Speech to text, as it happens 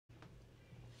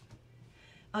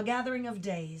A Gathering of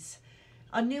Days,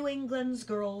 A New England's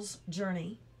Girl's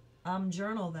Journey,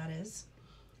 journal that is,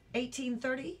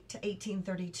 1830 to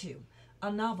 1832,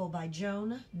 a novel by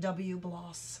Joan W.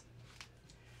 Blos.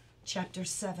 Chapter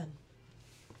 7.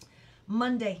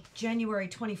 Monday, January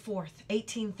 24th,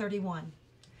 1831.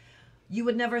 You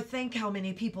would never think how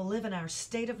many people live in our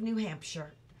state of New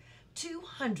Hampshire.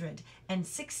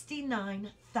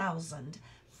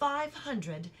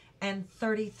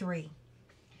 269,533.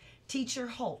 Teacher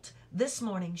Holt this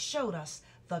morning showed us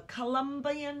the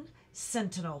Columbian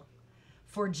Sentinel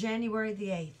for January the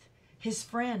 8th. His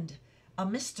friend, a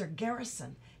Mr.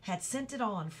 Garrison, had sent it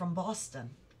on from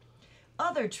Boston.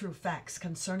 Other true facts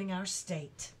concerning our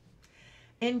state.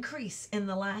 Increase in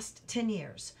the last 10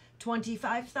 years,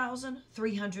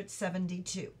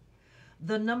 25,372.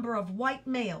 The number of white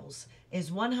males is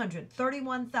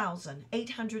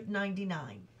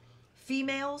 131,899.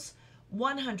 Females,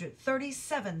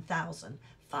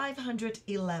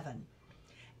 137,511.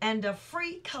 And of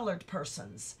free colored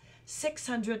persons,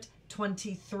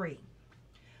 623.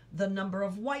 The number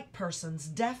of white persons,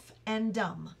 deaf and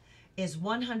dumb, is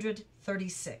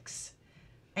 136.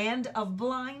 And of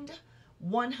blind,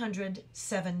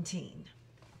 117.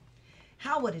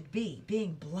 How would it be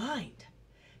being blind?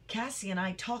 Cassie and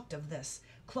I talked of this,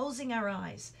 closing our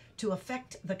eyes to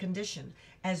affect the condition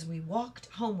as we walked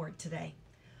homeward today.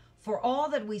 For all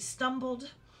that we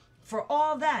stumbled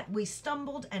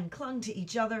and clung to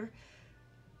each other,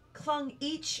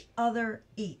 each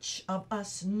of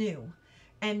us knew,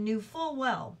 and knew full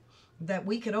well that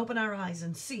we could open our eyes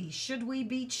and see, should we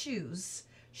but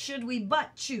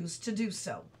choose to do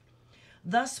so.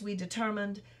 Thus we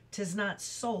determined 'tis not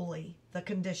solely the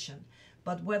condition,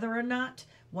 but whether or not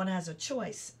one has a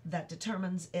choice that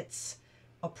determines its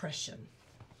oppression.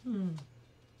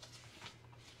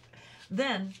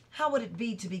 Then, how would it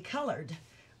be to be colored?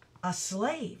 A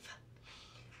slave.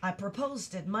 I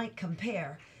proposed it might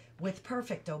compare with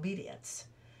perfect obedience.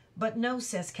 But no,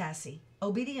 says Cassie,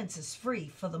 obedience is free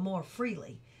for the more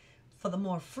freely. For the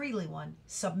more freely one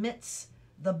submits,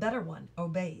 the better one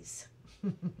obeys.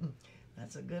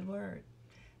 That's a good word.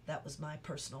 That was my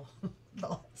personal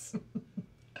thoughts.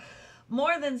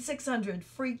 More than 600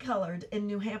 free colored in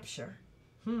New Hampshire.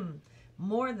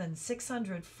 More than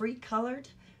 600 free colored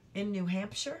in New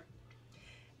Hampshire?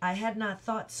 I had not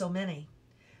thought so many.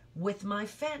 With my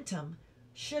phantom,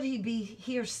 should he be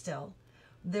here still,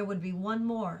 there would be one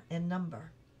more in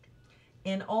number.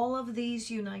 In all of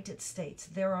these United States,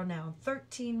 there are now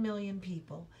 13 million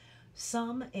people,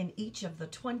 some in each of the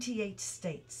 28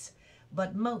 states,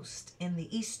 but most in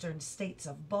the eastern states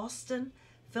of Boston,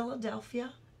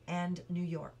 Philadelphia, and New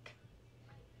York.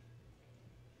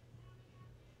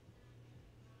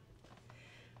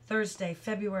 Thursday,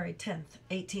 February 10th,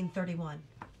 1831.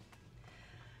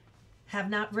 Have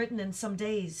not written in some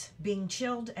days, being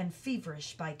chilled and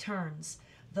feverish by turns,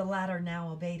 the latter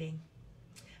now abating.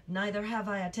 Neither have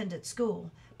I attended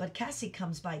school, but Cassie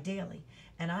comes by daily,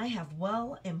 and I have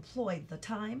well employed the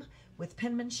time with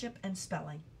penmanship and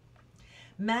spelling.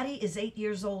 Maddie is 8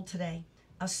 years old today,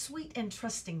 a sweet and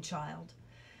trusting child.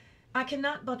 I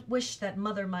cannot but wish that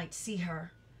mother might see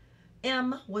her.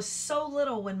 Em was so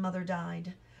little when mother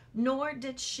died, nor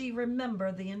did she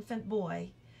remember the infant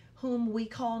boy, whom we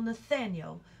call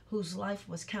Nathaniel, whose life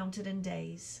was counted in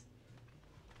days.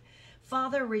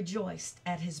 Father rejoiced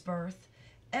at his birth.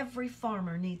 Every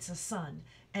farmer needs a son,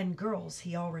 and girls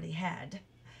he already had.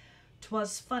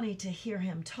 'Twas funny to hear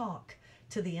him talk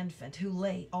to the infant, who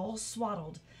lay all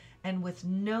swaddled, and with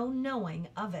no knowing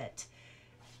of it,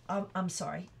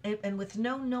 and with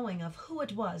no knowing of who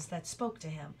it was that spoke to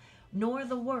him, nor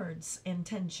the word's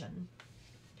intention.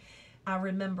 I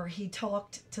remember he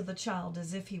talked to the child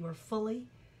as if he were fully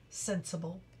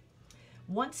sensible.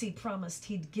 Once he promised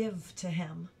he'd give to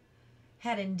him,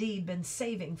 had indeed been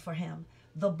saving for him,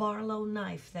 the Barlow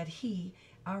knife that he,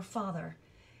 our father,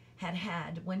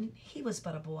 had when he was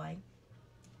but a boy.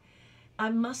 I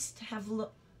must have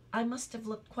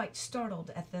looked quite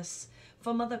startled at this,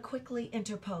 for mother quickly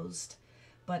interposed,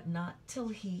 but not till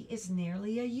he is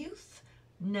nearly a youth.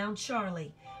 Now,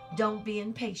 Charlie, don't be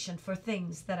impatient for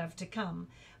things that have to come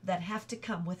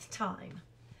with time.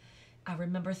 I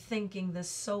remember thinking this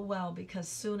so well because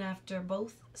soon after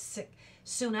both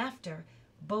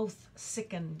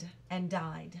sickened and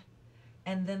died,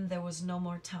 and then there was no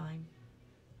more time.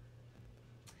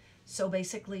 So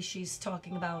basically she's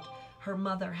talking about her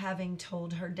mother having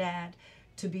told her dad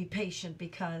to be patient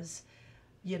because,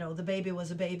 the baby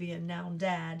was a baby, and now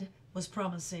dad was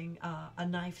promising a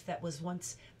knife that was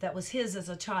his as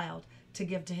a child to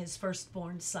give to his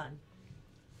firstborn son.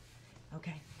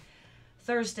 Okay.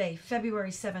 Thursday,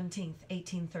 February 17th,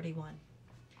 1831.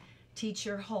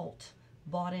 Teacher Holt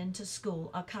bought into school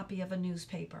a copy of a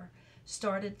newspaper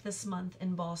started this month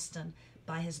in Boston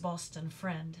by his Boston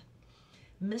friend.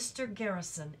 Mr.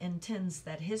 Garrison intends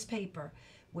that his paper,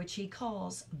 which he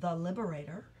calls The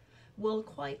Liberator, will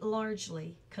quite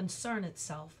largely concern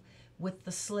itself with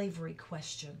the slavery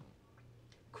question.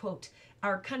 Quote,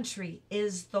 "Our country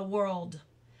is the world,"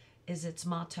 is its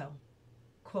motto.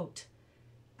 Quote,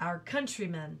 "Our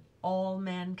countrymen, all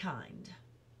mankind."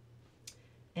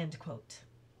 End quote.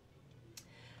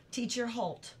 Teacher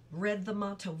Holt read the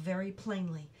motto very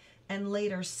plainly and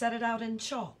later set it out in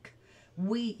chalk,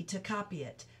 we to copy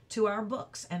it to our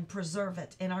books and preserve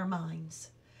it in our minds.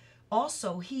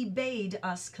 Also, he bade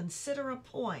us consider a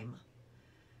poem.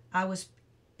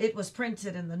 It was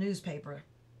printed in the newspaper,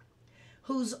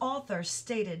 whose author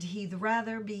stated he'd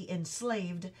rather be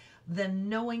enslaved than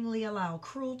knowingly allow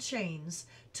cruel chains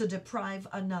to deprive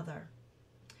another.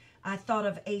 I thought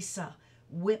of Asa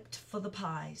whipped for the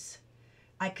pies.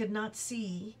 I could not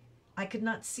see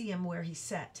him where he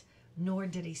sat, nor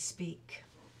did he speak.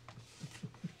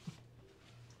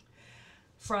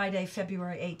 Friday,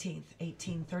 February 18th,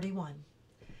 1831.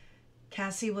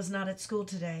 Cassie was not at school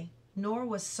today, nor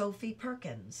was Sophie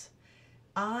Perkins.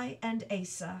 I and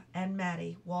Asa and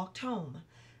Maddie walked home,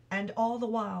 and all the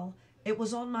while it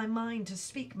was on my mind to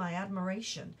speak my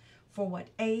admiration for what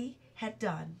A had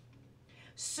done.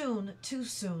 Soon, too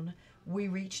soon, we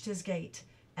reached his gate,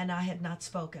 and I had not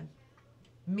spoken.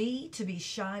 Me to be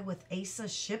shy with Asa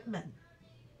Shipman.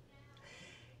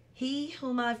 He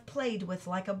whom I've played with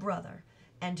like a brother,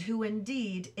 and who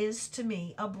indeed is to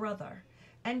me a brother,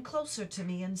 and closer to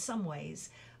me in some ways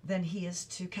than he is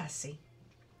to Cassie.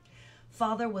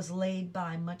 Father was laid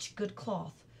by much good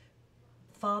cloth.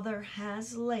 Father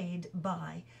has laid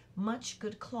by much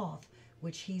good cloth,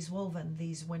 which he's woven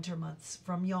these winter months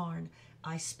from yarn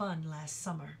I spun last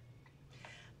summer.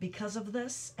 Because of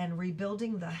this, and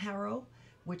rebuilding the harrow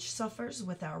which suffers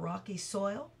with our rocky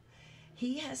soil,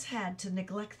 he has had to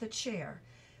neglect the chair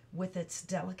with its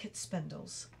delicate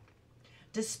spindles.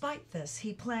 Despite this,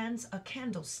 he plans a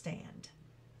candle stand.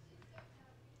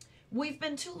 We've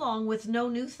been too long with no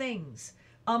new things.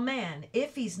 A man,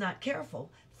 if he's not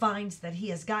careful, finds that he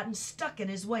has gotten stuck in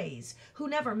his ways, who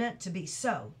never meant to be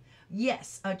so.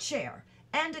 Yes, a chair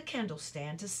and a candle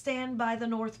stand to stand by the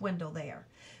north window there,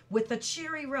 with the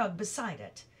cheery rug beside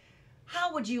it.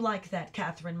 How would you like that,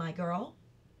 Catherine, my girl?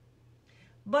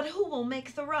 But who will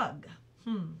make the rug?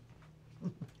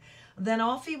 Then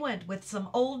off he went with some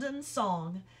olden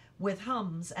song, with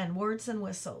hums and words and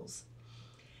whistles.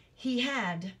 He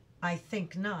had, I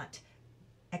think not,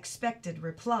 expected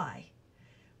reply.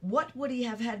 What would he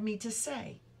have had me to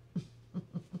say?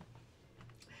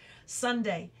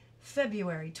 Sunday,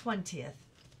 February 20th,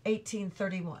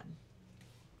 1831.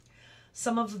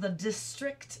 Some of the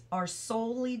district are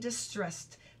sorely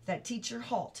distressed that Teacher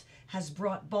Holt has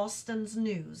brought Boston's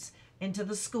news into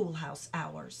the schoolhouse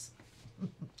hours.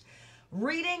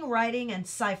 Reading, writing, and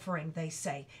ciphering, they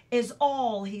say, is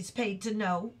all he's paid to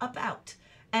know about,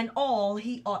 and all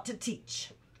he ought to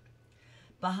teach.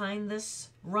 Behind this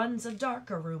runs a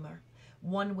darker rumor,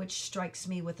 one which strikes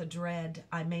me with a dread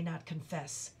I may not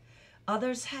confess.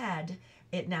 Others had,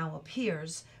 it now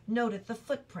appears, noted the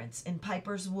footprints in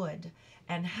Piper's Wood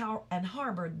and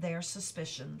harbored their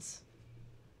suspicions.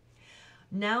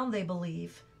 Now they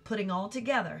believe, putting all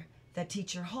together, that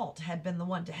Teacher Holt had been the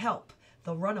one to help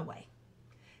the runaway.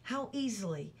 How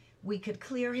easily we could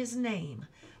clear his name,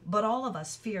 but all of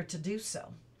us fear to do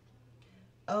so.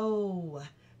 Oh,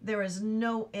 there is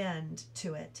no end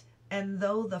to it, and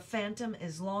though the phantom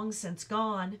is long since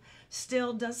gone,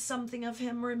 still does something of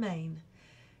him remain.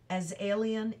 As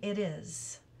alien it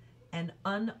is, and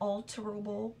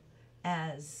unalterable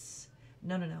as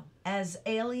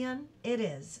alien it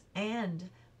is, and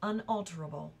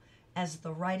unalterable as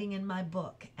the writing in my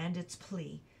book and its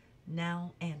plea,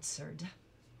 now answered.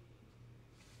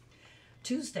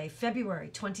 Tuesday, February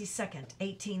 22nd,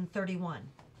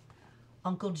 1831.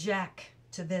 Uncle Jack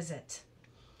to visit.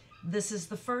 This is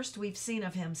the first we've seen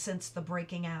of him since the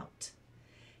breaking out.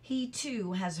 He,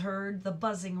 too, has heard the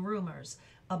buzzing rumors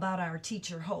about our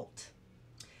Teacher Holt.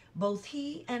 Both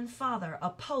he and Father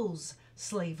oppose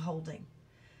slaveholding,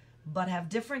 but have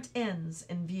different ends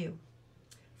in view.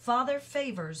 Father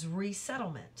favors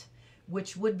resettlement,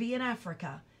 which would be in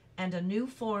Africa, and a new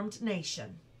formed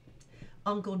nation.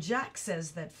 Uncle Jack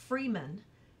says that freeman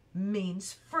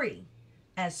means free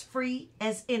as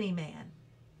any man.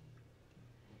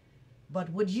 But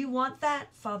would you want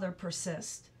that, Father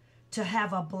persists, to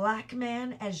have a black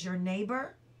man as your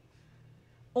neighbor?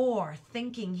 Or,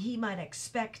 thinking he might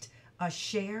expect a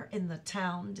share in the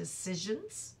town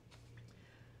decisions?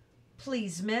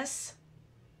 Please, miss,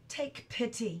 take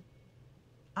pity.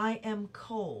 I am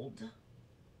cold.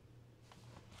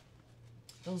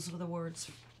 Those were the words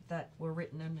that were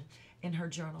written in her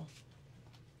journal.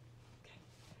 Okay.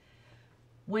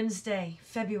 Wednesday,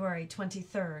 February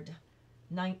 23rd,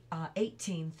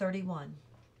 1831.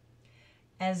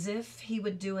 As if he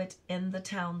would do it in the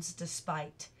town's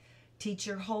despite,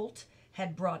 Teacher Holt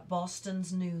had brought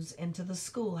Boston's news into the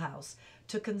schoolhouse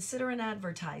to consider an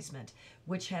advertisement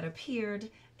which had appeared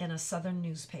in a Southern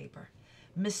newspaper.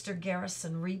 Mr.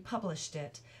 Garrison republished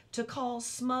it to call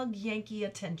smug Yankee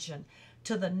attention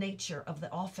to the nature of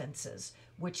the offenses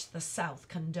which the South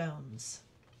condones.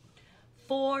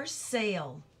 For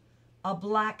sale, a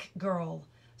black girl,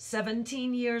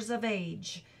 17 years of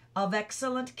age, of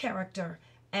excellent character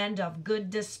and of good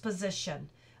disposition,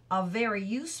 a very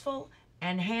useful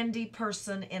and handy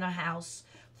person in a house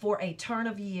for a turn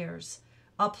of years.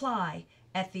 Apply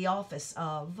at the office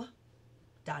of ...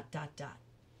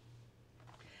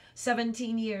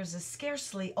 17 years is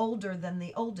scarcely older than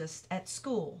the oldest at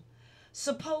school.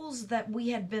 Suppose that we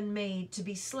had been made to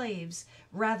be slaves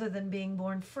rather than being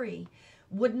born free.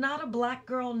 Would not a black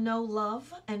girl know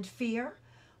love and fear?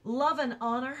 Love and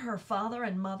honor her father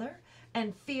and mother,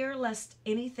 and fear lest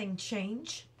anything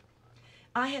change?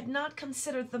 I had not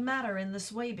considered the matter in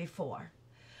this way before.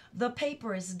 The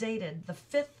paper is dated the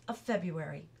 5th of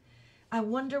February. I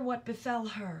wonder what befell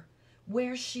her,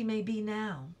 where she may be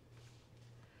now.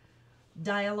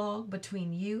 Dialogue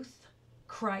between youth,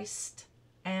 Christ,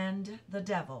 and the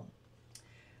devil.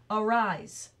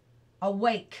 Arise,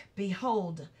 awake,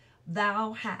 behold,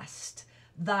 thou hast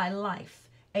thy life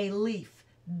a leaf,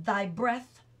 thy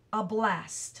breath a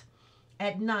blast.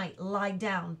 At night lie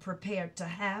down prepared to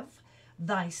have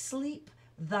thy sleep,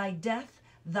 thy death,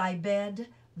 thy bed,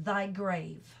 thy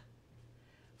grave.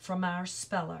 From our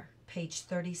speller, page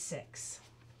 36.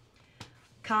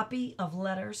 Copy of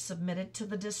letter submitted to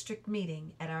the district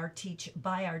meeting at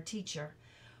by our teacher,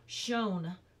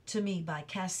 shown to me by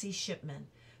Cassie Shipman,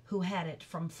 who had it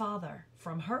from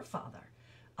her father,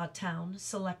 a town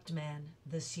selectman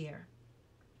this year.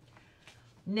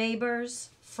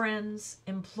 Neighbors, friends,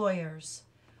 employers,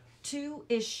 2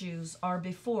 issues are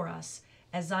before us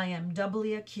as I am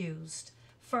doubly accused.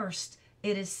 First,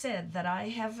 it is said that I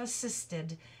have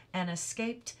assisted an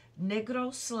escaped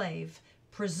Negro slave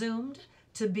presumed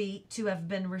to have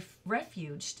been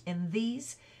refuged in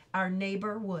these our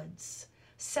neighbor woods.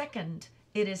 Second,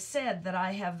 it is said that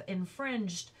I have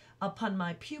infringed upon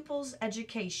my pupils'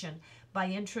 education by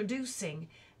introducing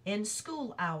in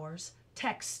school hours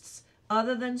texts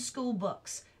other than school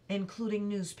books, including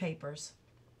newspapers.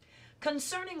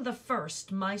 Concerning the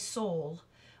first, my soul,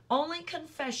 only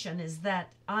confession is that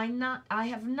I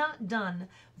have not done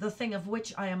the thing of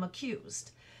which I am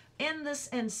accused. In this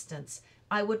instance,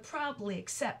 I would probably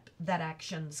accept that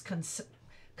action's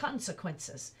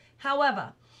consequences.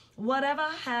 However, whatever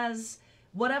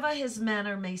his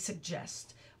manner may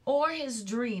suggest, or his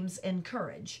dreams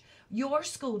encourage, your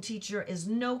school teacher is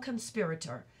no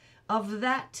conspirator. Of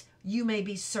that you may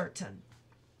be certain.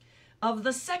 Of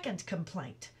the second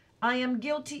complaint, I am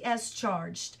guilty as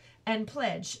charged, and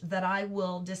pledge that I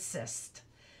will desist.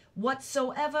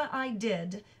 Whatsoever I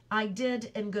did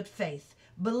in good faith,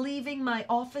 believing my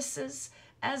offices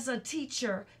as a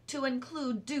teacher to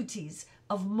include duties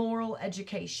of moral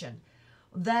education,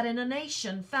 that in a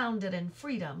nation founded in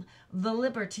freedom, the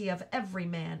liberty of every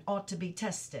man ought to be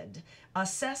tested,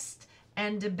 assessed,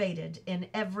 and debated in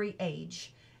every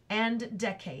age and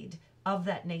decade of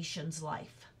that nation's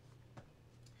life.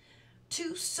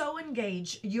 To so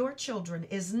engage your children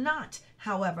is not,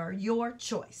 however, your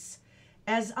choice,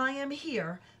 as I am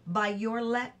here by your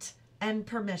let and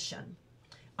permission.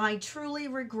 I truly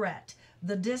regret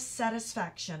the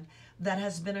dissatisfaction that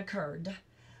has been occurred.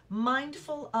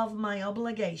 Mindful of my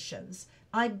obligations,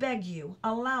 I beg you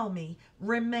allow me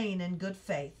remain in good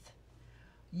faith.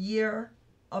 Your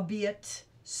obedient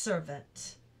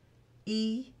servant,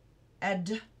 E.D.W.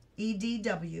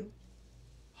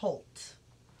 Holt.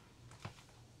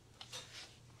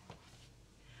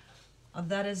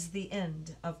 That is the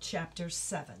end of chapter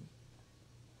 7.